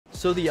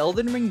So the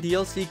Elden Ring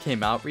DLC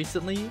came out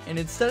recently, and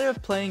instead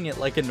of playing it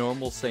like a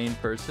normal sane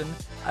person,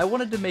 I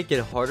wanted to make it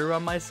harder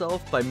on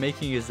myself by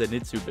making a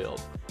Zenitsu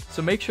build.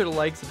 So make sure to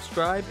like,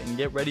 subscribe, and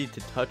get ready to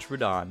touch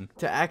Radon.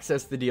 To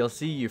access the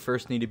DLC, you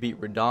first need to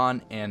beat Radon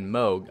and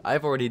Moog.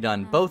 I've already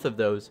done both of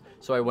those,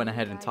 so I went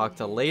ahead and talked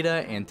to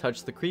Leda and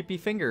touched the creepy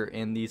finger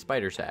in the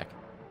spider sack.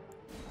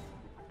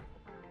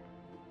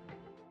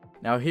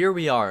 Now here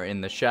we are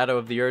in the shadow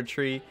of the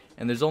Erdtree,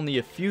 and there's only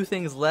a few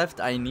things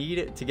left I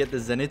need to get the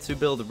Zenitsu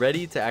build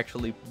ready to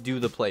actually do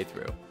the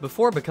playthrough.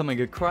 Before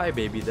becoming a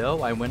crybaby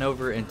though, I went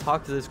over and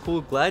talked to this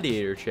cool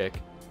gladiator chick.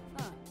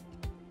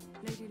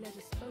 Lady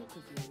Leda spoke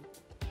of you.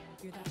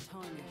 You're that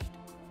tarnished.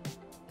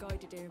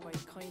 Guided here by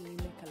kindly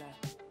Nicola.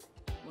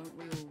 Won't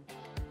we all?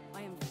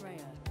 I am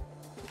Freya.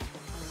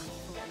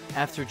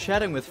 After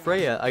chatting with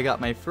Freya, I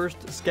got my first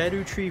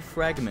Erdtree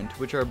fragment,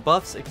 which are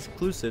buffs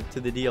exclusive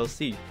to the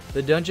DLC.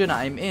 The dungeon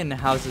I'm in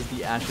houses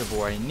the Ash of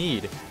War I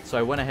need, so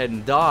I went ahead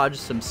and dodged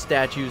some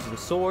statues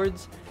with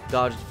swords,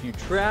 dodged a few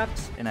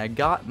traps, and I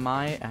got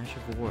my Ash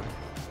of War.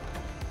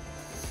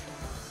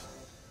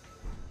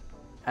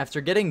 After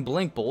getting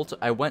Blink Bolt,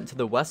 I went to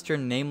the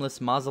Western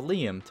Nameless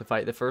Mausoleum to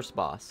fight the first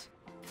boss.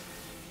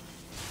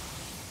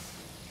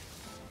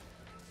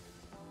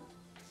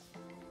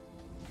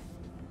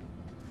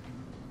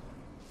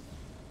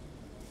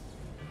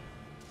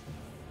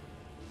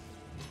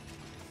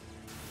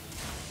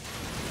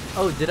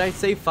 Oh, did I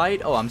say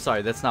fight? Oh, I'm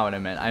sorry, that's not what I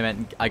meant. I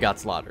meant I got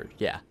slaughtered,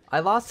 yeah. I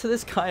lost to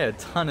this guy a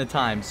ton of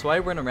times, so I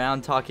went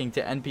around talking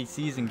to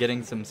NPCs and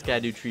getting some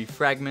Erdtree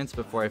fragments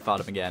before I fought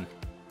him again.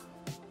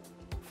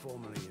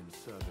 Formerly in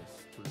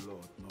service to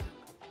Lord Moog,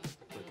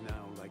 but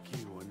now, like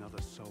you,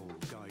 another soul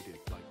guided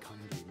by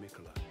kindly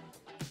Nicola.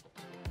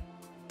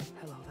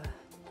 Hello there.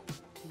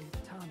 You the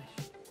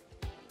tarnished.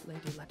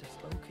 Lady Leda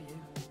spoke of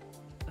you.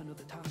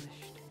 Another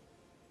tarnished.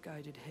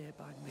 Guided here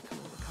by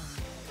Nicola the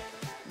Kind.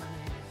 My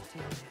name is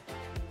Tia.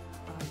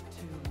 I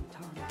too am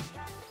tarnished.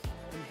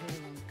 And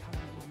here on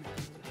kindly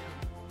Nicola the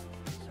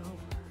Kind. So,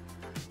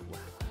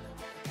 well,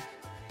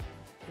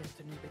 here's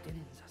to new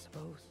beginnings, I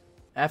suppose.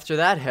 After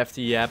that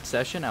hefty yap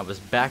session, I was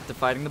back to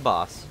fighting the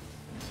boss.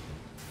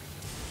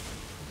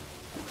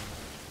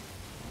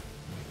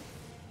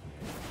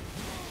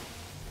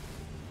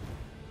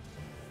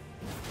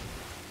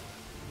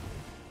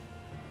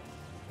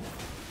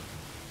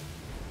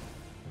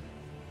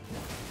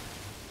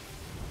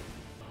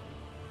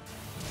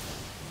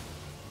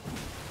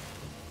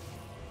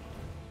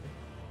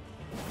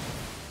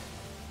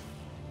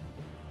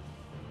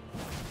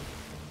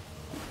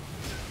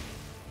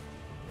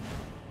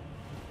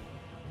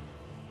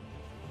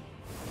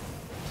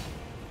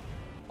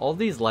 All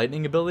these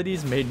lightning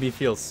abilities made me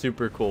feel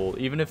super cool,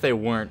 even if they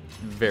weren't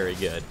very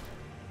good.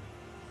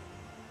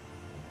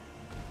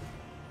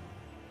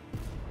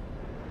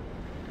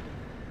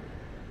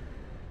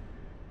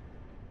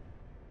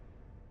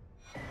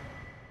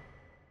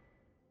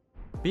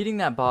 Beating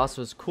that boss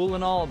was cool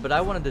and all, but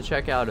I wanted to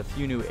check out a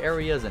few new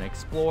areas and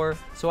explore,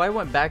 so I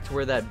went back to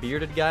where that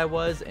bearded guy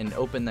was and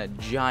opened that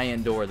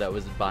giant door that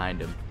was behind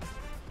him.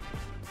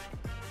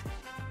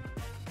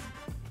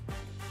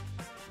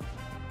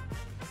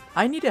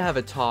 I need to have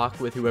a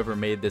talk with whoever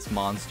made this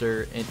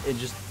monster, and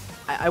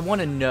I want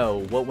to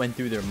know what went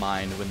through their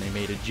mind when they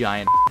made a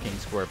giant f***ing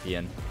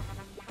scorpion.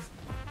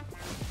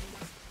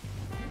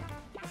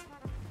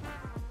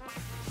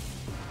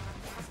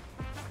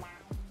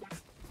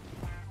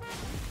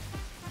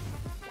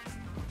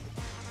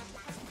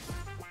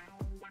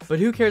 But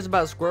who cares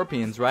about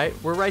scorpions, right?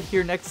 We're right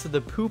here next to the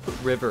Poop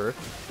River,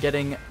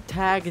 getting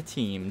tag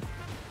teamed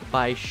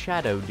by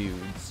shadow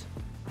dudes.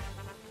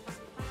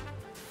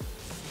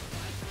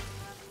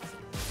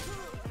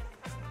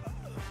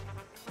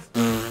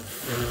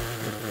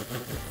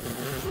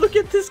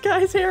 Look at this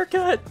guy's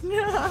haircut!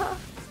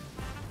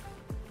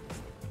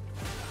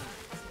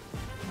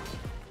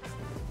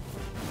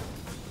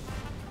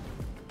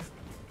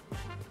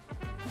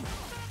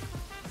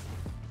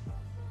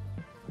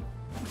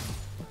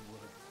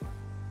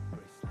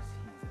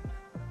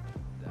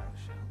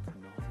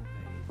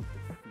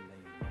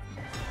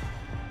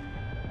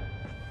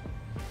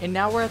 And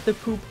now we're at the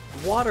Poop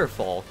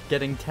Waterfall,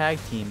 getting tag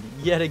teamed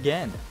yet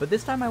again, but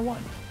this time I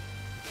won.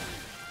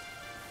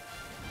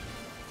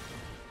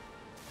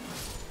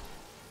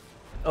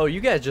 Oh,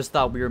 you guys just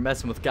thought we were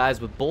messing with guys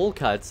with bowl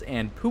cuts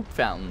and poop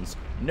fountains.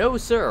 No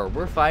sir,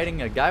 we're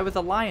fighting a guy with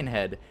a lion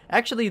head.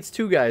 Actually, it's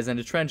two guys in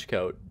a trench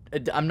coat.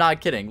 I'm not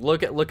kidding.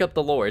 Look up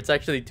the lore. It's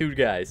actually two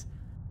guys.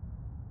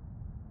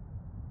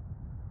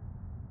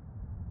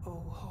 O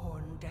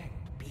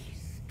horn-decked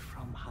beast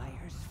from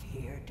higher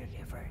sphere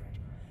delivered,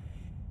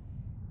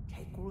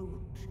 take root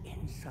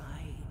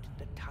inside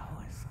the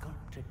tower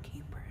sculpted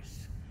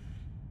keepers,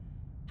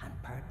 and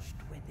perched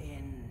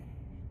within,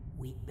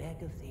 we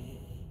beg of thee,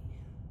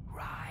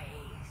 rise.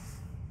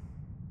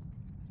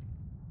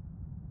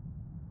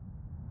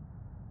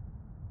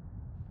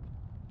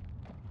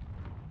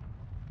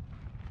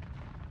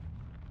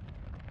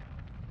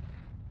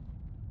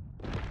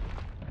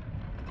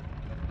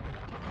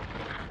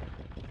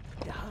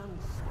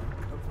 Dance and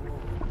cavorn,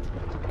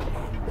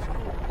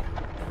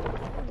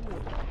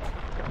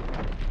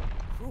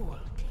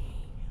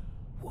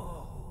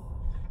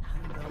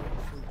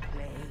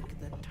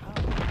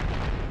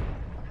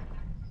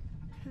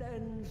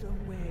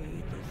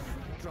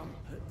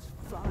 It's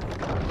fine.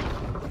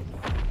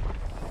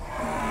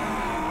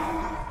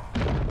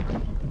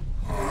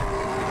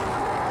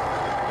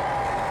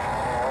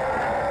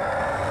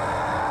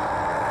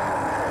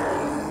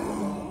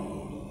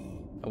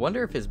 I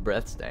wonder if his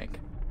breath stank.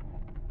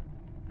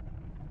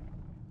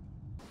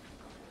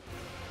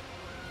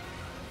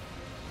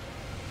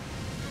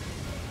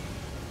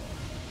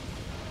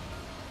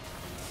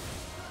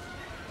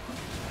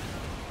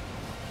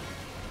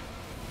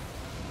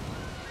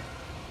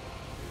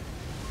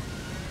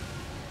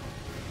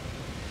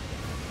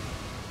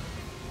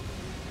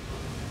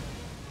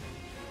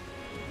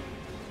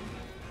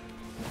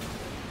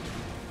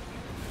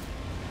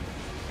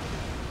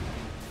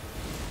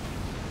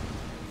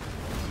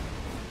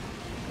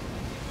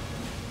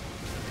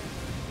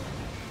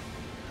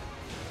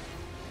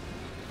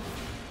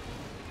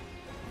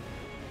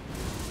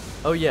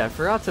 Oh yeah, I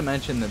forgot to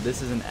mention that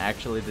this isn't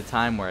actually the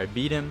time where I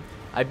beat him.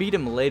 I beat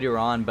him later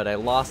on, but I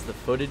lost the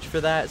footage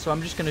for that, so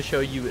I'm just going to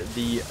show you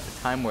the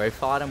time where I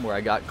fought him, where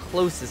I got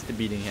closest to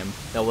beating him,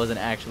 that wasn't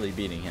actually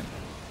beating him.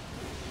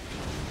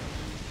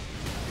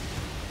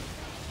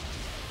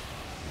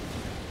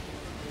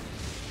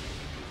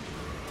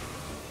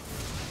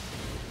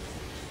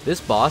 This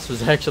boss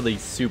was actually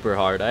super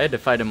hard. I had to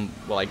fight him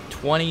like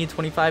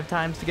 25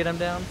 times to get him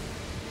down.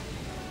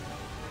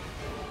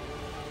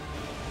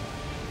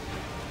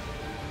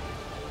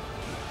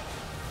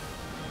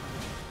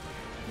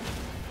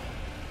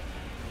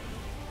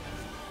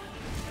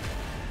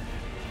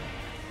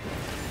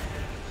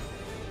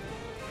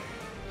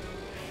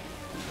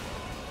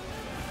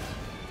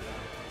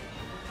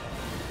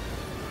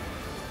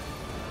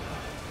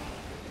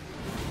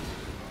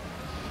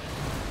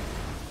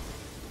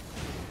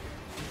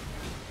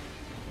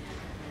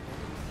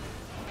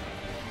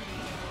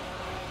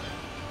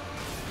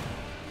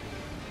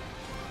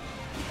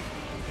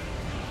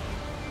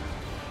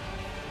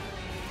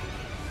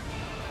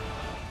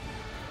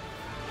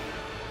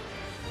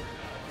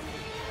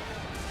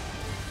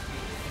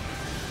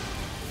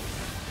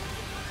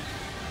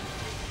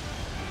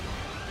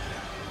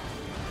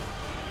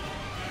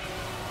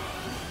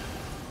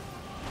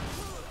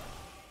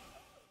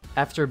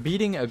 After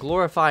beating a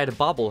glorified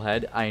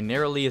bobblehead, I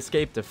narrowly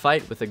escaped a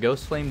fight with a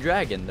ghost flame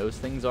dragon. Those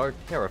things are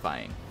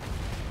terrifying.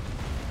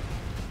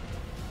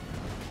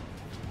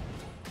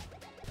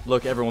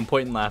 Look, everyone,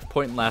 point and laugh,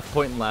 point and laugh,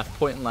 point and laugh,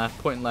 point and laugh,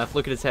 point and laugh.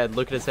 Look at his head,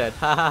 look at his head.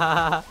 Ha ha ha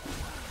ha.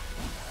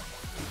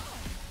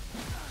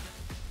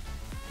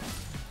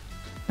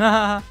 Ha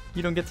ha ha.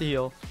 You don't get to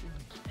heal.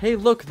 Hey,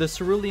 look, the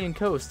Cerulean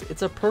Coast.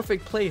 It's a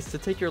perfect place to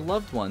take your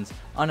loved ones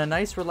on a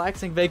nice,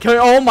 relaxing vacation.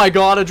 Oh my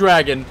god, a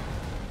dragon.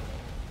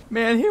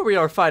 Man, here we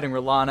are fighting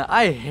R'hllana.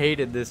 I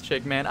hated this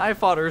chick, man. I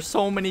fought her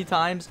so many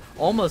times,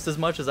 almost as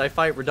much as I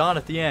fight Radon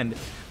at the end.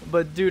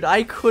 But, dude,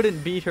 I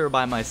couldn't beat her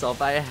by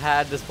myself. I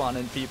had to spawn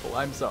in people.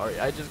 I'm sorry.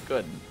 I just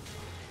couldn't.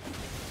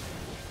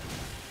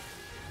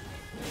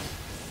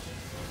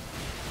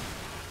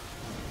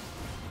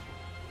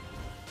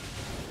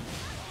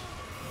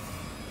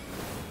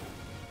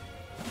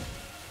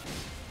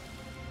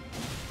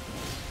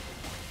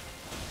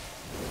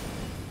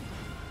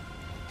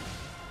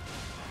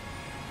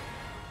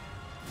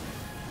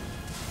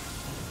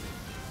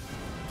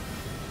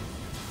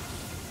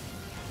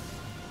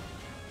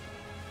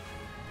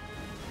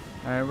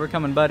 Alright, we're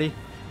coming, buddy.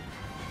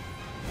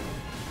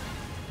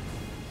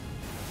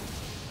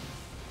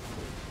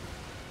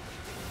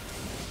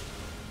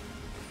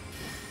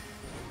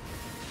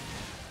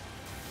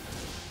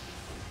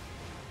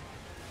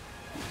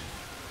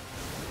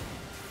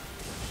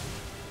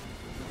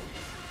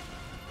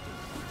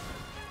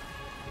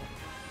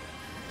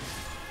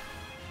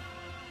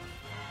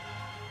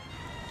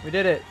 We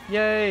did it!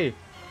 Yay!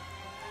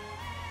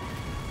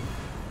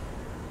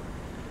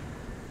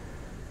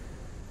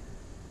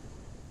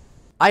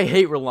 I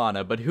hate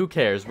R'hllana, but who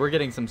cares? We're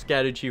getting some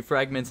scattered chi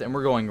fragments and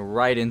we're going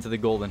right into the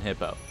golden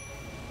hippo.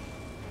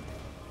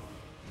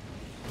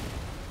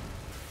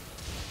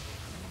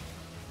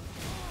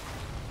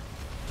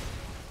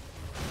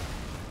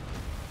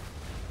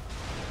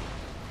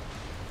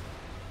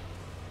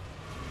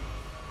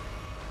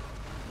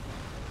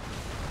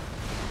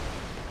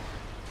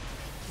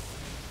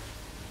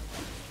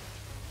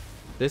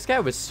 This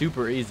guy was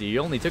super easy. He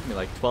only took me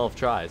like 12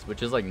 tries,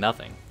 which is like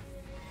nothing.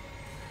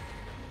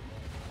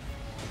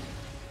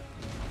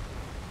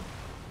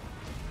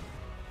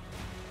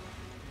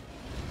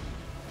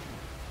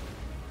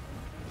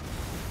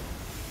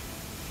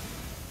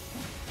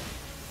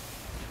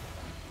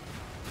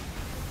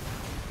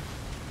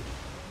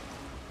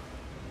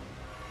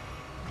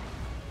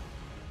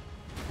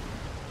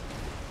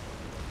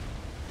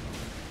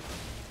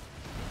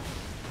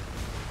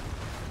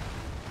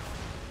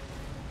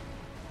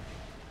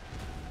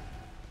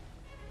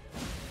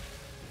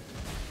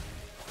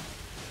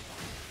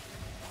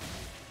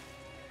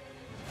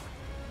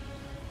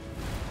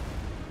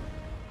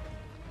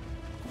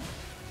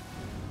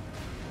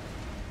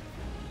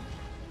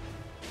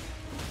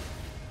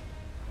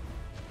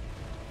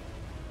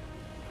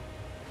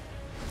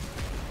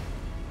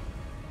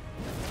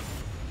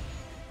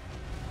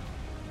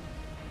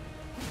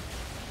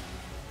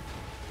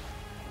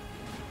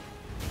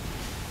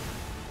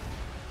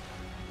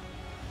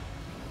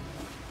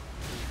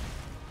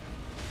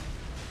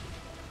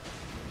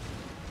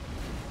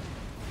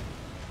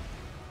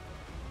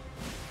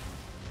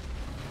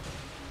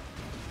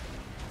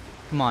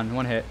 Come on,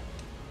 one hit.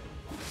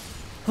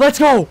 Let's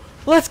go!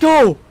 Let's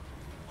go!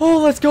 Oh,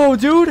 let's go,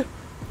 dude!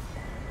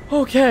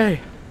 Okay.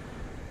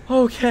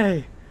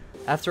 Okay.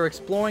 After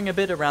exploring a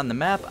bit around the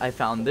map, I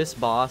found this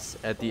boss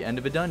at the end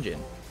of a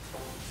dungeon.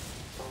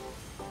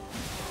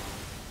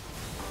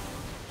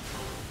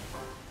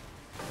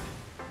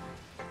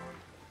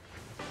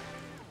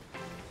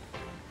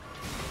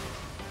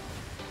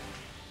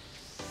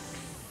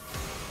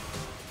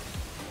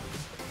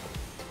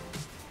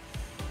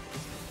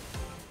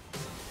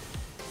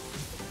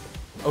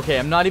 Okay,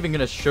 I'm not even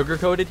gonna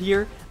sugarcoat it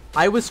here.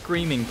 I was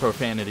screaming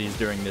profanities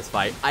during this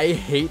fight. I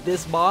hate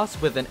this boss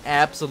with an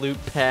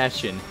absolute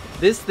passion.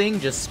 This thing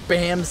just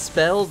spams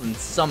spells and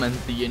summons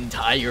the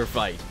entire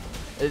fight.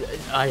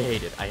 I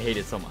hate it. I hate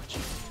it so much.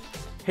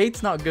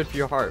 Hate's not good for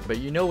your heart, but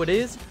you know what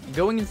is?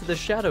 Going into the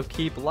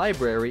Shadowkeep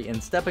library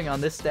and stepping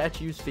on this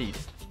statue's feet.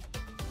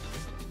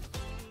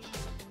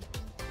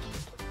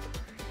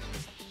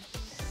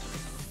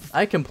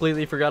 I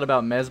completely forgot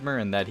about Mesmer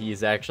and that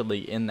he's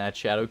actually in that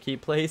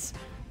Shadowkeep place.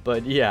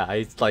 But yeah,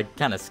 I like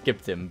kind of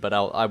skipped him, but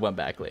I went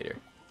back later.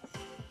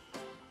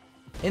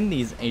 In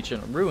these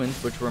ancient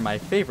ruins, which were my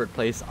favorite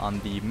place on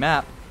the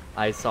map,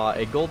 I saw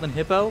a golden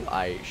hippo,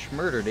 I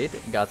schmurdered it,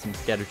 got some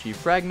Scatterchief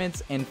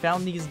fragments, and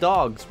found these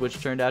dogs, which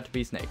turned out to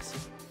be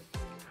snakes.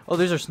 Oh,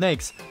 these are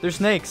snakes! They're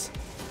snakes!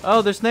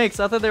 Oh, they're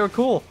snakes! I thought they were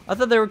cool! I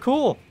thought they were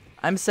cool!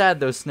 I'm sad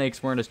those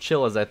snakes weren't as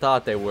chill as I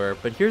thought they were,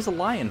 but here's a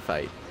lion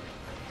fight.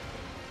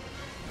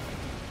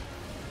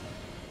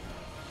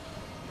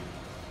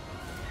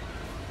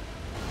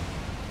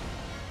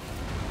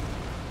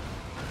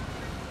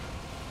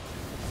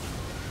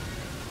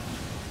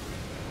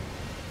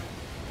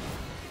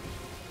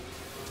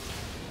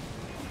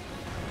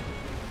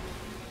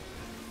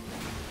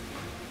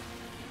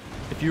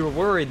 If you were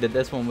worried that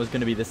this one was going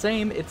to be the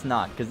same, it's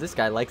not, because this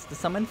guy likes to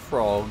summon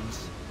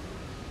frogs.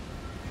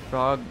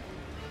 Frog.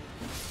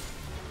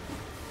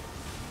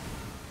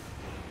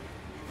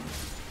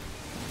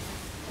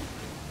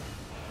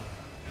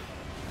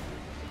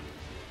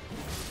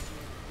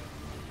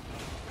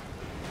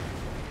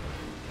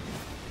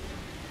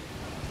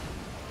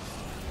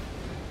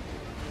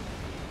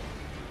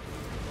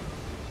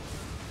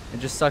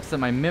 It just sucks that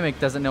my mimic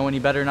doesn't know any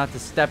better not to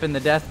step in the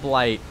death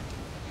blight.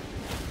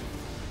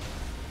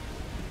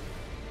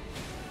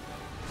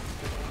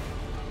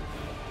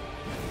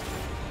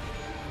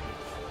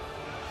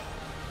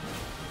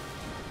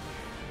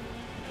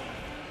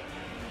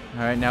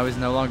 Alright, now he's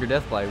no longer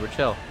Deathblight. We're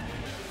chill.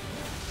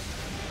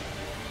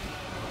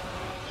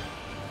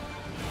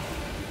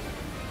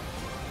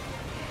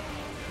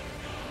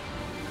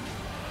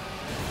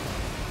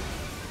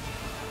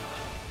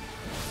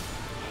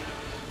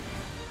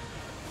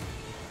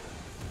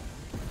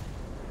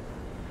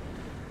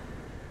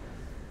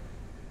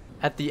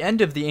 At the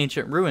end of the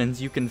ancient ruins,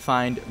 you can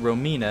find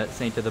Romina,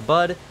 Saint of the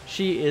Bud.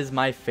 She is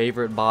my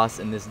favorite boss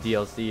in this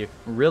DLC.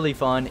 Really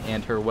fun,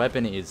 and her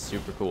weapon is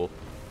super cool.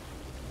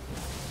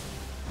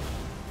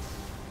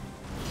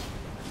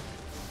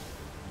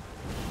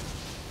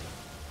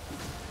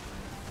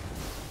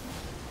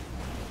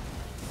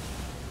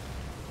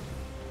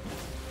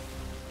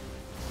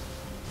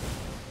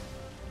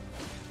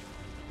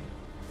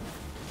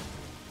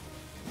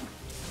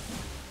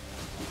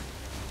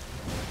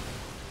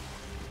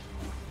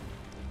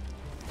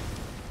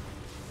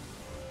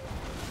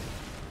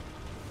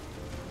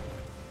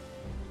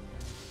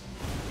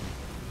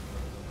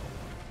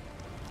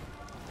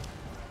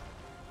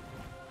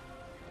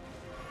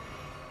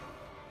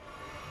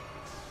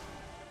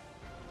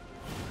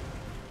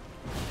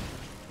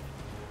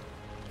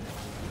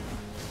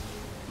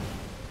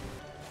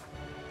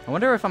 I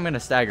wonder if I'm gonna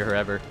stagger her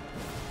ever.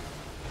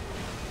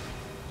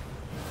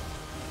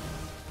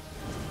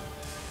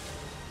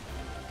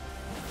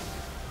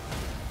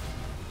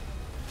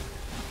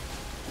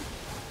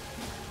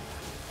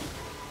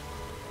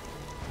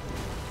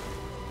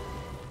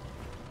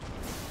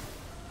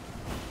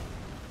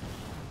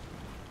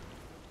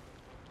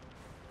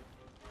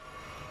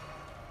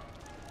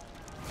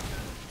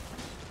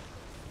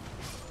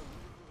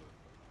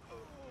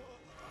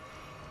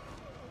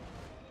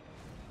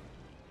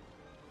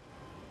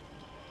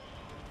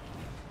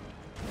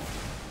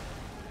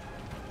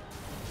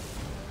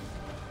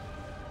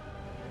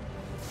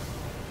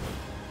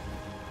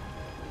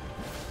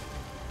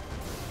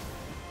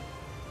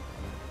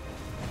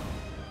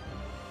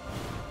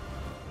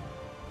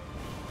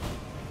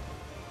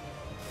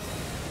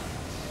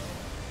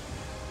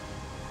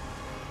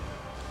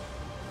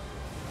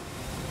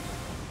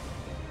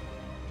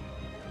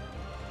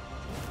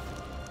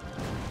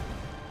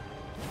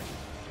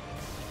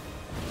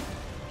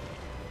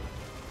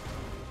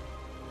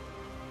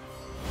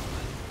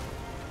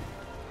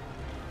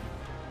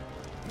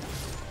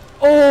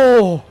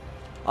 Oh!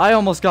 I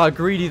almost got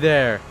greedy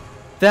there.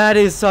 That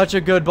is such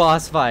a good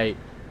boss fight.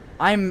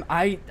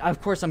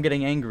 Of course I'm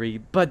getting angry,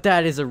 but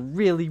that is a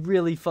really,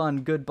 really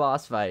fun, good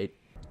boss fight.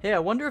 Hey, I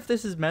wonder if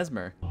this is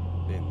Mesmer. In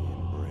the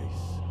embrace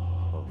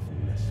of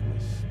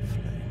Mesmer's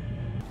flame.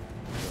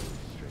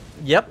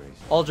 Yep,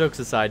 all jokes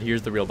aside,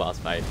 here's the real boss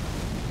fight.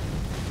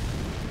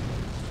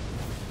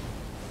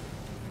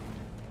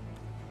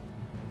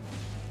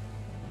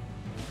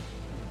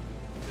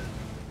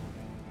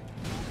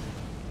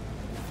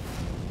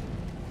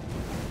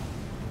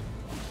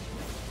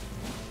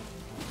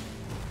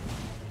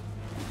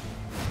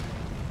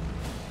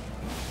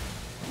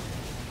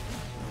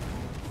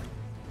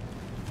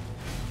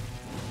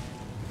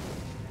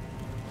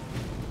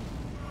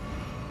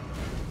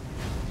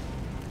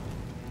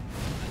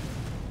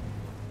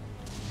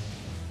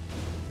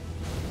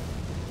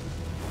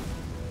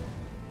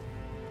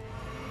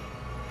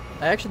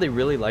 I actually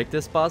really liked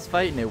this boss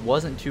fight, and it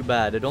wasn't too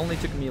bad. It only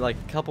took me like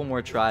a couple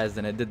more tries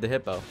than it did the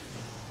hippo.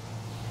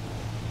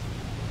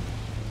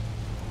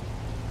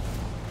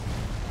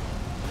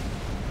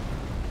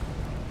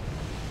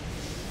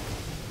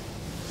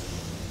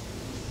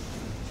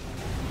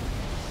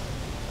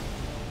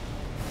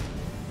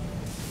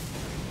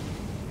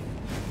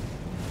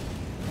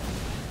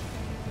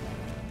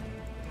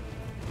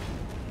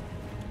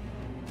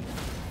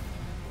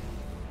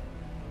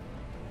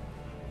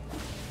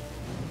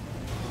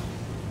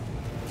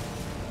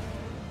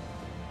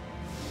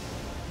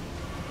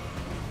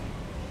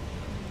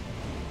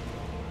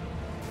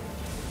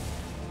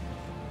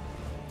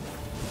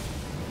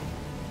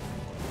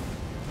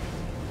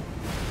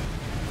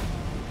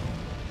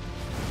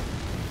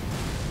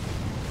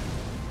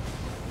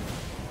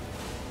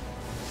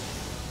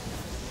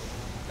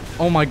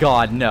 Oh my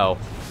god, no.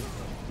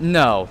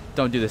 No,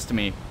 don't do this to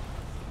me.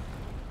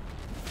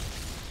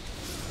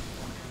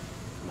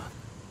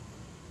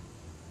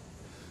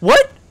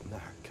 What?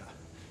 America.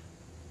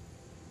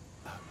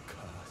 A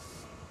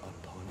curse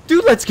upon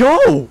Dude, let's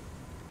go!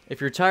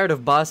 If you're tired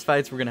of boss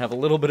fights, we're gonna have a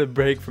little bit of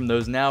break from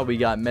those now. We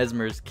got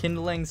Mesmer's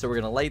kindling, so we're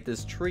gonna light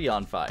this tree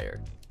on fire.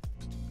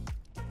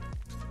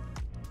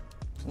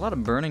 A lot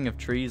of burning of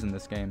trees in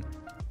this game.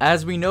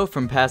 As we know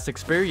from past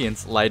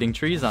experience lighting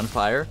trees on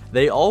fire,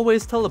 they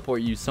always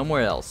teleport you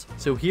somewhere else.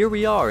 So here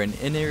we are in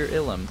Inner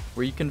Ilum,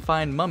 where you can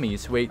find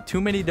mummies who ate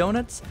too many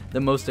donuts, the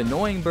most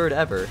annoying bird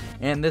ever,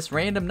 and this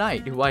random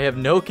knight who I have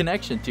no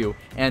connection to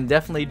and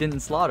definitely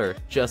didn't slaughter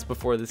just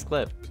before this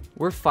clip.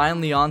 We're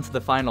finally on to the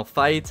final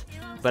fight,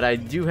 but I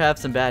do have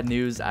some bad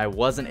news. I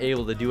wasn't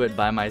able to do it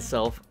by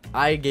myself.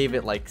 I gave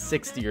it like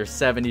 60 or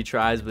 70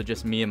 tries with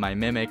just me and my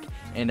mimic,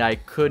 and I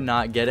could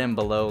not get him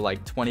below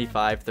like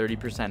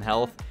 25-30%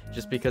 health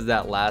just because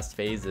that last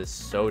phase is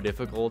so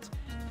difficult.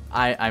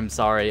 I'm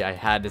sorry, I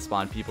had to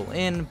spawn people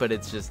in, but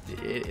it's just,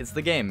 it's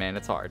the game, man.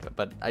 It's hard,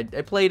 but I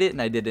played it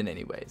and I did it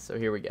anyway, so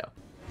here we go.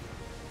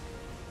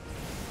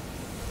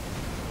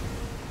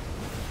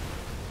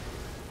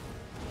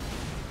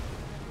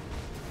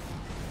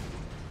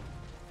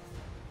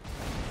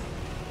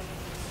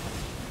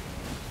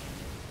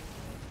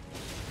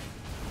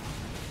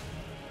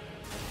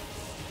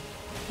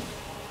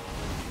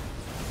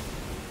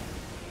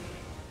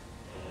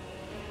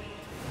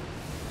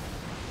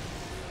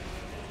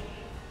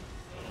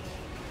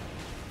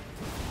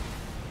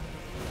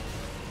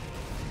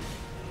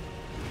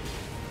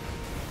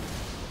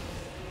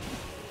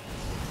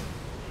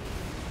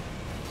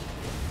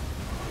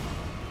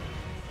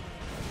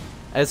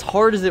 As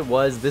hard as it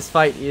was, this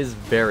fight is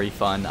very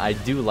fun. I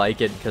do like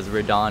it because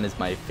Radagons is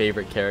my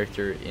favorite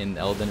character in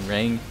Elden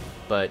Ring,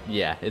 but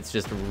yeah, it's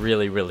just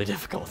really, really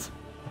difficult.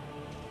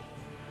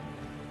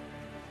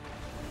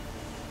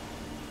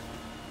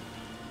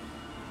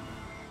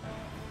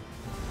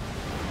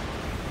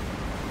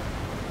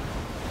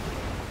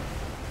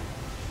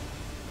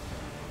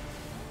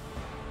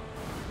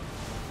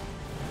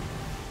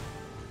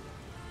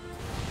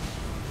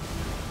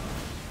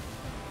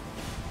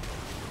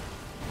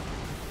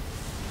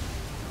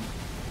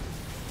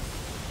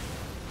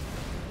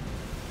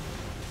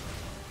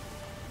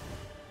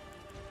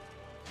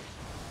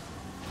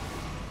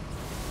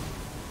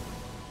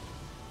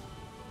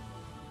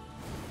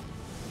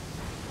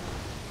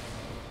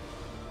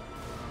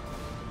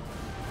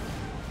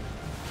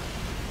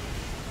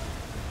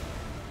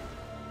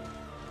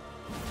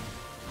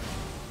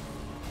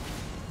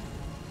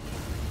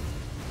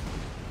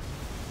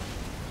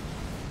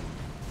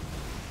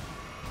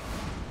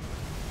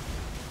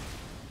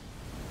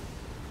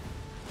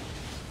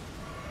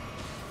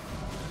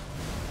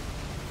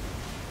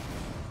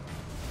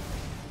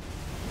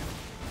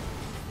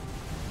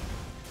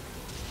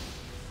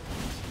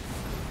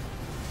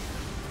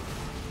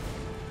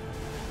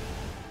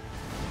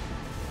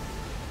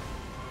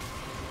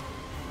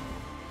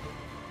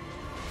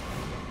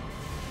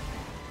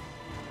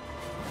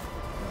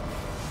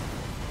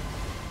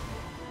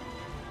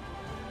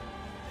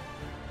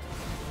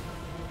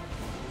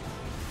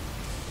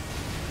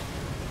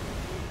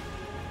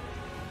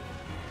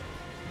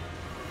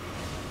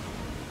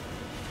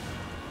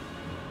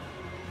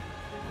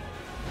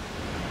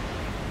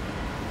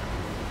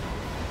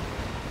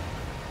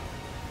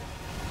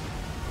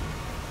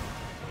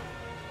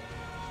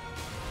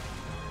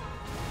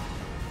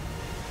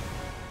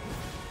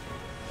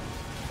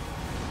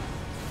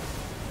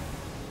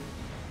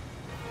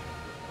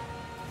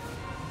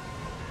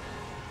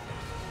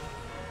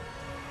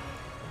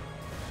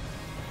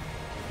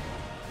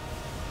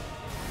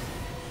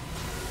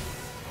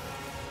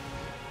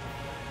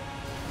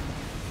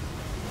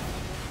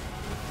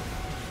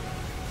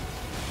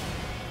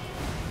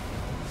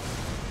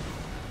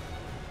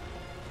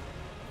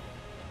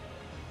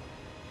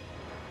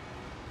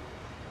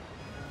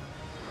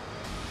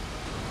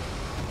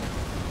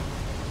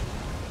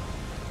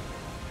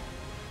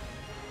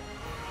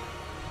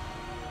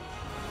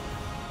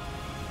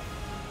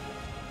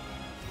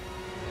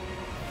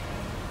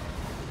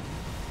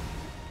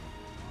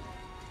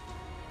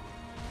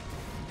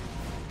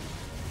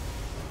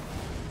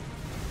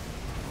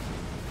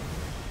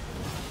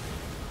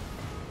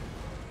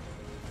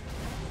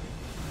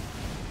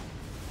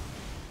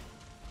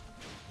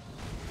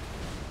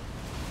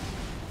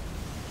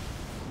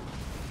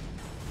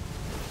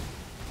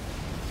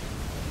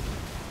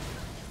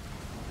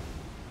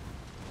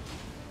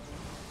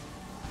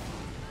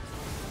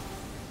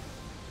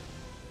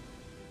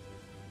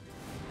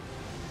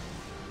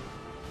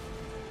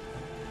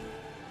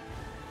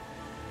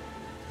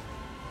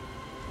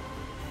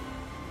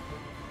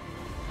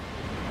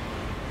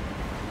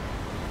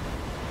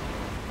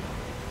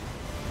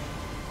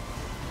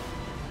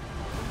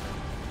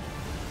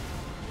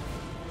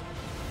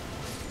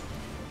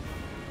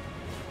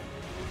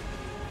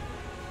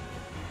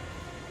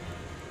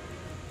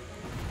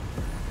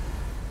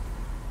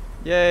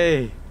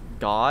 Yay!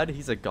 God?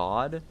 He's a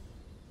god?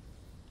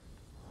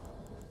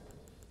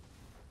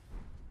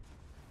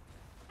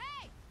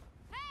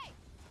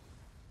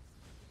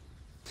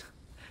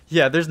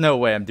 Yeah, there's no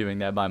way I'm doing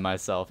that by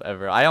myself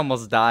ever. I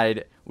almost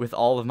died with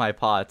all of my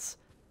pots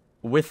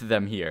with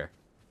them here.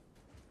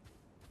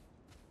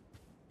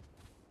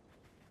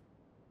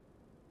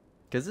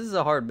 Because this is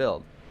a hard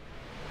build.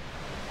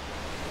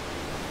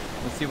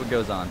 Let's see what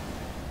goes on.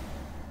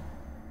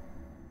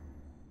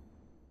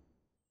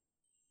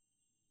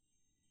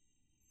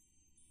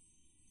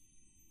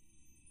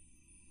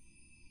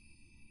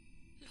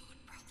 Lord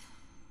brother.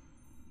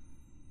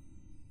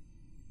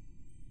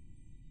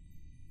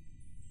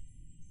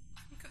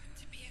 I'm going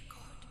to be a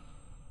god.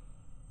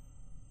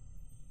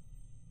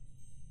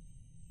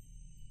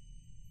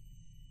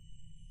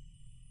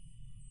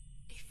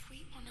 If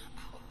we honor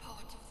our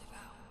part of the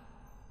vow,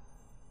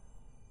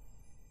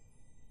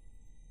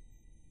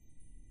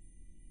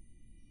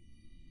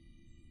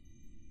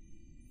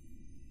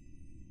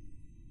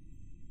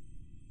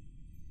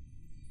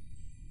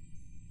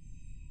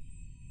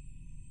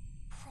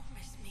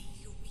 promise me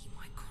you'll be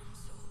my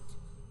consort.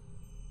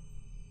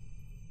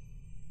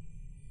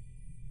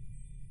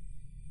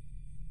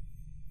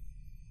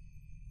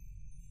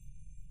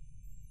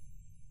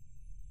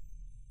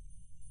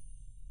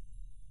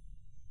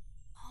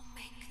 I'll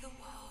make the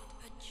world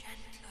a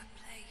gentler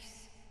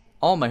place.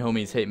 All my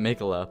homies hate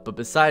Mikola, but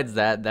besides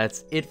that,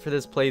 that's it for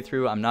this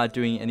playthrough. I'm not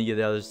doing any of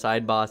the other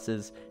side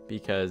bosses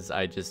because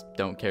I just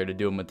don't care to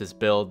do them with this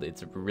build.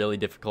 It's really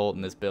difficult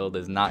and this build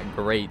is not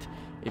great.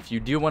 If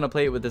you do want to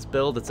play it with this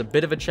build, it's a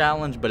bit of a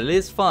challenge, but it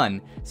is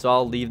fun, so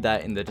I'll leave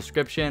that in the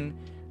description.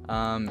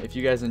 If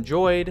you guys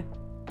enjoyed,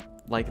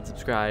 like and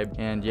subscribe,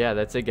 and yeah,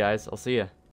 that's it guys. I'll see ya.